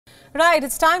Right,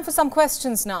 it's time for some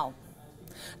questions now.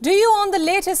 Do you own the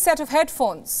latest set of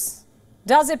headphones?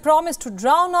 Does it promise to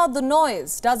drown out the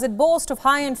noise? Does it boast of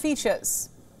high-end features?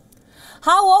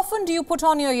 How often do you put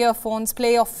on your earphones,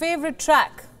 play your favorite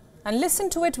track and listen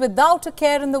to it without a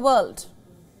care in the world?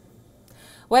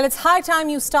 Well, it's high time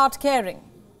you start caring.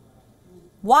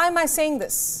 Why am I saying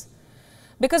this?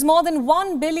 Because more than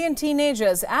 1 billion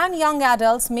teenagers and young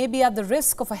adults may be at the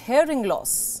risk of a hearing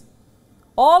loss.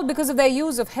 All because of their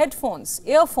use of headphones,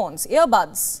 earphones,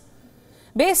 earbuds.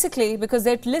 Basically because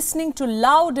they're listening to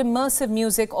loud immersive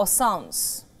music or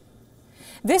sounds.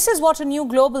 This is what a new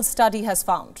global study has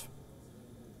found.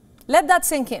 Let that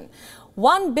sink in.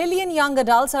 1 billion young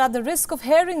adults are at the risk of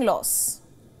hearing loss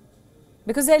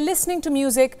because they're listening to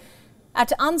music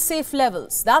at unsafe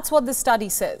levels. That's what this study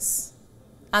says.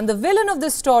 And the villain of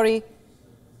this story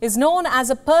is known as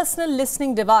a personal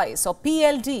listening device, or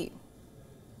PLD.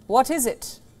 What is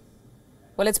it?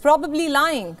 Well, it's probably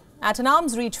lying at an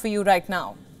arm's reach for you right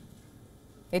now.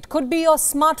 It could be your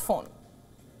smartphone,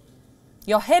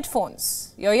 your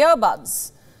headphones, your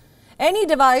earbuds, any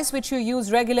device which you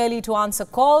use regularly to answer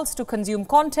calls, to consume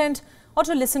content, or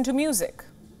to listen to music.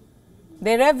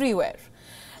 They're everywhere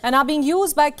and are being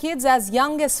used by kids as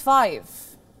young as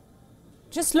 5.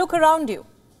 Just look around you.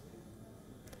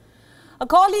 A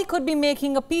colleague could be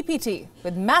making a PPT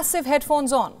with massive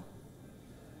headphones on.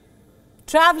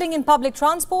 Traveling in public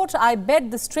transport, I bet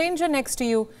the stranger next to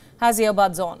you has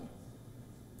earbuds on.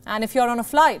 And if you're on a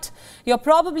flight, you're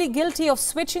probably guilty of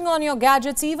switching on your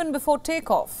gadgets even before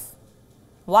takeoff.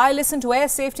 Why listen to air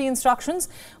safety instructions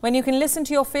when you can listen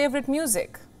to your favorite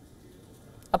music?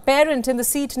 A parent in the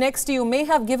seat next to you may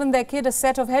have given their kid a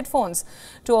set of headphones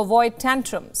to avoid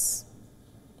tantrums.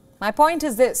 My point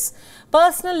is this: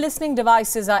 personal listening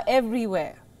devices are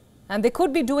everywhere and they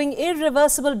could be doing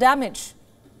irreversible damage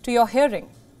to your hearing.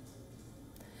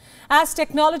 As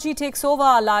technology takes over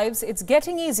our lives, it's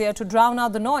getting easier to drown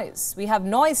out the noise. We have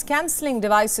noise-cancelling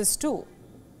devices too.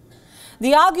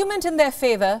 The argument in their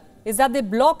favor is that they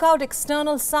block out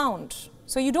external sound,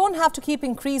 so you don't have to keep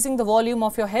increasing the volume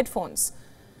of your headphones.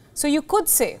 So you could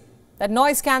say that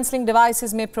noise-cancelling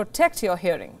devices may protect your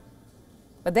hearing.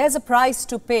 But there's a price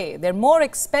to pay. They're more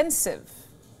expensive.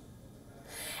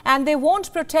 And they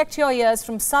won't protect your ears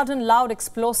from sudden, loud,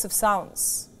 explosive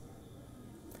sounds.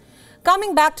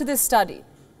 Coming back to this study,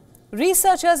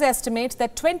 researchers estimate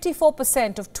that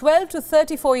 24% of 12 to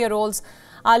 34-year-olds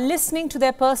are listening to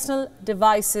their personal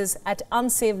devices at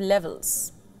unsafe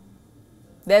levels.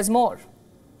 There's more.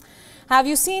 Have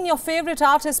you seen your favorite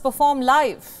artist perform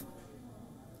live?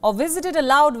 Or visited a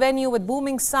loud venue with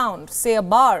booming sound, say a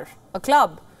bar, a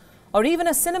club, or even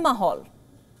a cinema hall?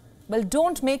 Well,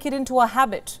 don't make it into a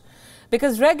habit,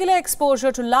 because regular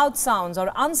exposure to loud sounds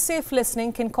or unsafe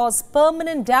listening can cause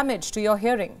permanent damage to your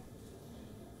hearing.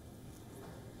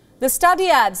 The study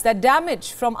adds that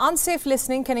damage from unsafe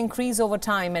listening can increase over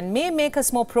time and may make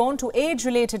us more prone to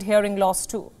age-related hearing loss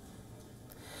too.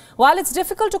 While it's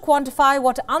difficult to quantify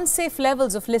what unsafe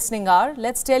levels of listening are,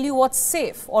 let's tell you what's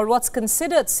safe or what's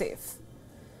considered safe.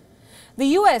 The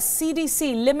US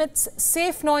CDC limits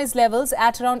safe noise levels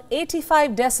at around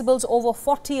 85 decibels over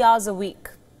 40 hours a week.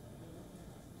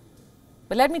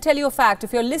 But let me tell you a fact: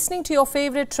 if you're listening to your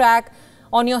favorite track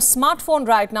on your smartphone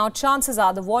right now, chances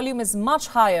are the volume is much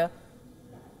higher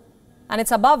and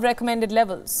it's above recommended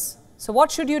levels. So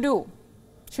what should you do?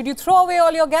 Should you throw away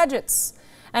all your gadgets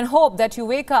and hope that you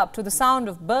wake up to the sound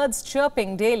of birds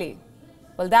chirping daily?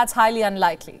 Well, that's highly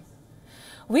unlikely.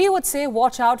 We would say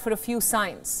watch out for a few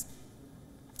signs.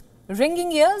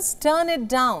 Ringing ears? Turn it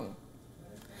down.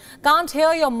 Can't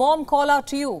hear your mom call out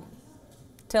to you?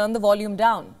 Turn the volume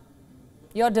down.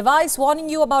 Your device warning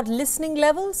you about listening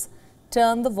levels?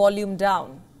 Turn the volume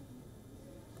down.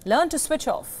 Learn to switch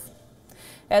off,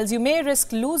 else you may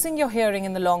risk losing your hearing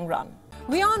in the long run.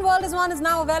 WION World is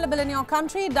now available in your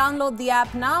country. Download the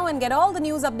app now and get all the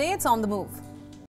news updates on the move.